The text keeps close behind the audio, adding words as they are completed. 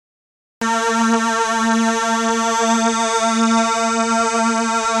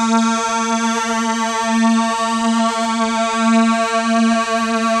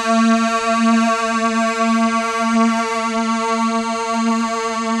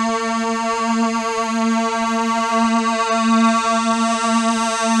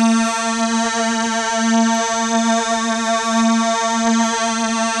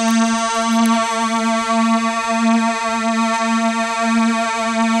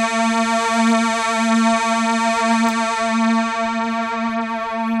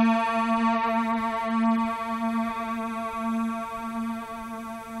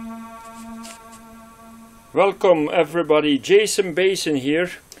Welcome everybody, Jason Basson here.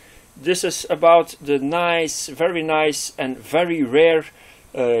 This is about the nice, very nice and very rare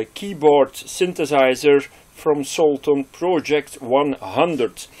keyboard synthesizer from Solton Project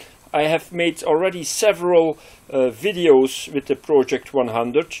 100. I have made already several videos with the Project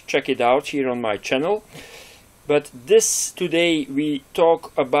 100, check it out here on my channel. But today we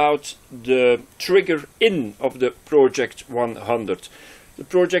talk about the trigger in of the Project 100. The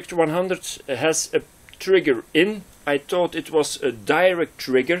Project 100 has a trigger in. I thought it was a direct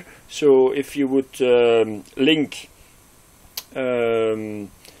trigger, so if you would link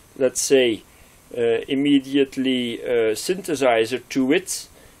let's say immediately synthesizer to it,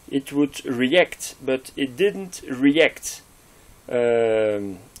 it would react, but it didn't react.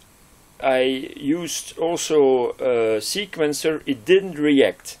 I used also a sequencer, it didn't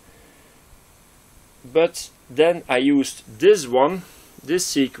react, but then I used this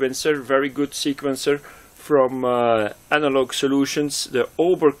sequencer, very good sequencer from Analog Solutions, the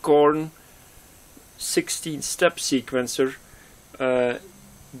Oberkorn 16-step sequencer.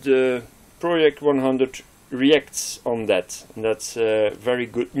 The Project 100 reacts on that, and that's very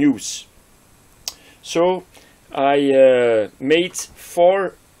good news. So I made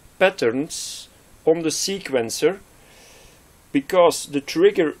 4 patterns on the sequencer, because the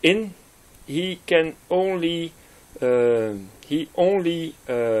trigger in, he only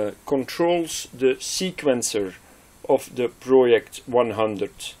controls the sequencer of the Project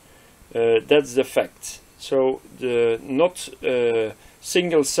 100. That's the fact. So not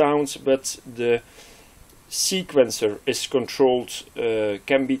single sounds, but the sequencer is controlled,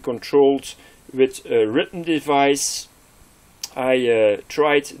 can be controlled with a written device. I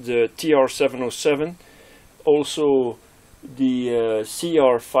tried the TR707, also the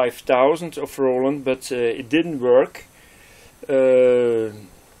CR5000 of Roland, but it didn't work.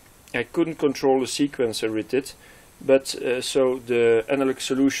 I couldn't control the sequencer with it, but so the Analog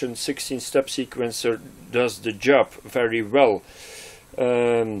Solution 16-step sequencer does the job very well.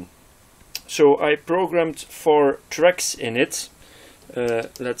 So I programmed 4 tracks in it.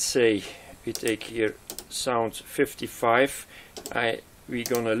 Let's say we take here sound 55. We're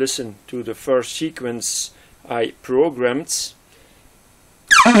gonna listen to the first sequence I programmed.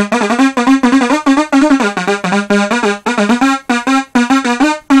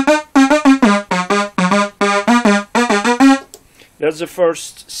 That's the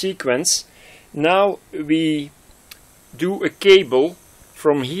first sequence. Now we do a cable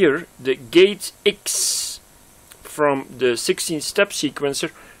from here, the gate X from the 16-step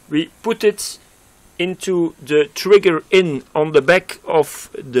sequencer. We put it into the trigger in on the back of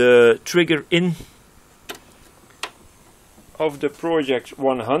the trigger in of the Project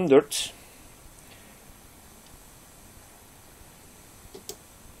 100.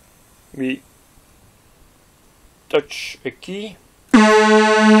 We touch a key.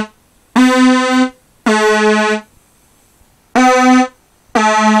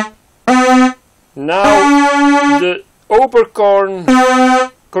 Now the Oberkorn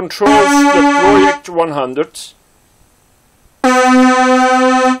controls the Project 100.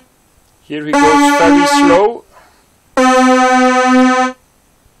 Here he goes very slow.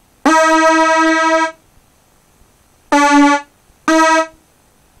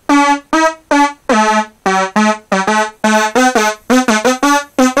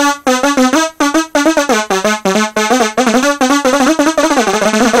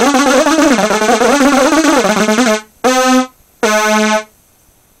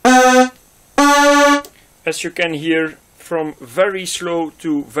 As you can hear, from very slow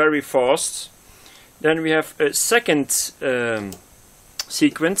to very fast. Then we have a second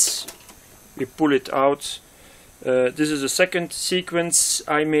sequence. We pull it out. This is the second sequence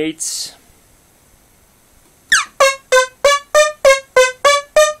I made.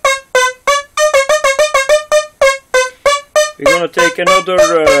 We're gonna take another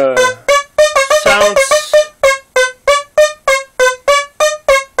sounds.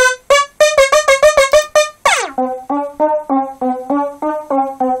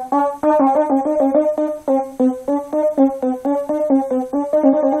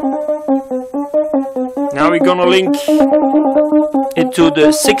 gonna link it to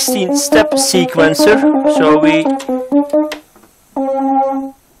the 16-step sequencer. So we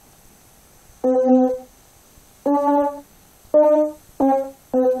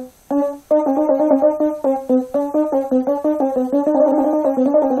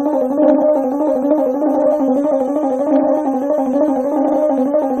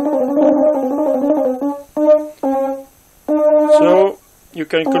you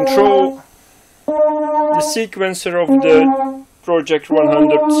can control the sequencer of the Project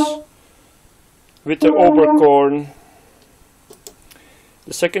 100 with the Oberkorn.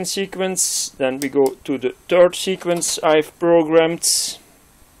 The second sequence, then we go to the third sequence I've programmed.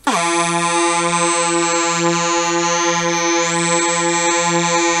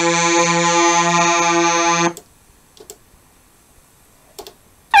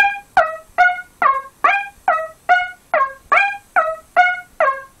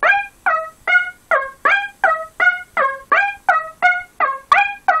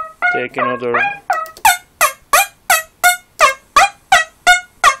 Take another.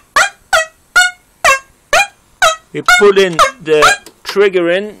 We put in the trigger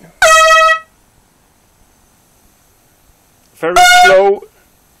in. Very slow.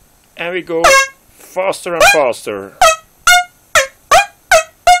 And we go faster and faster.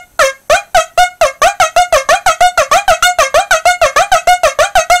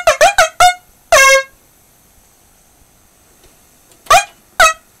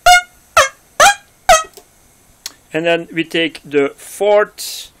 And then we take the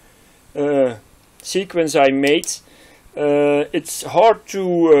fourth sequence I made. It's hard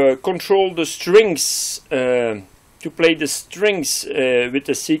to control the strings, to play the strings with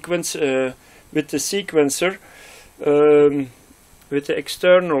the sequence, with the sequencer, with the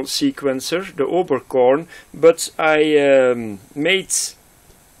external sequencer, the Oberkorn. But I made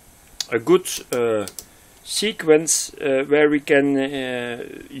a good sequence where we can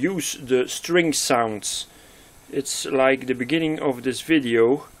use the string sounds. It's like the beginning of this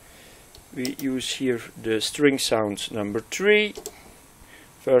video. We use here the string sound number 3.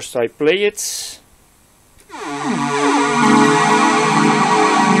 First I play it.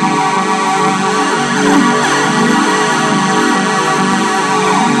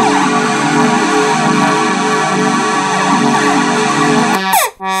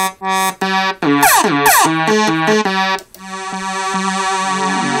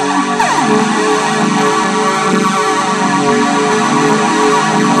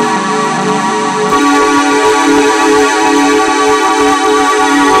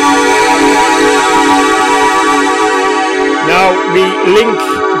 Now we link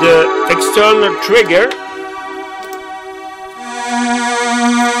the external trigger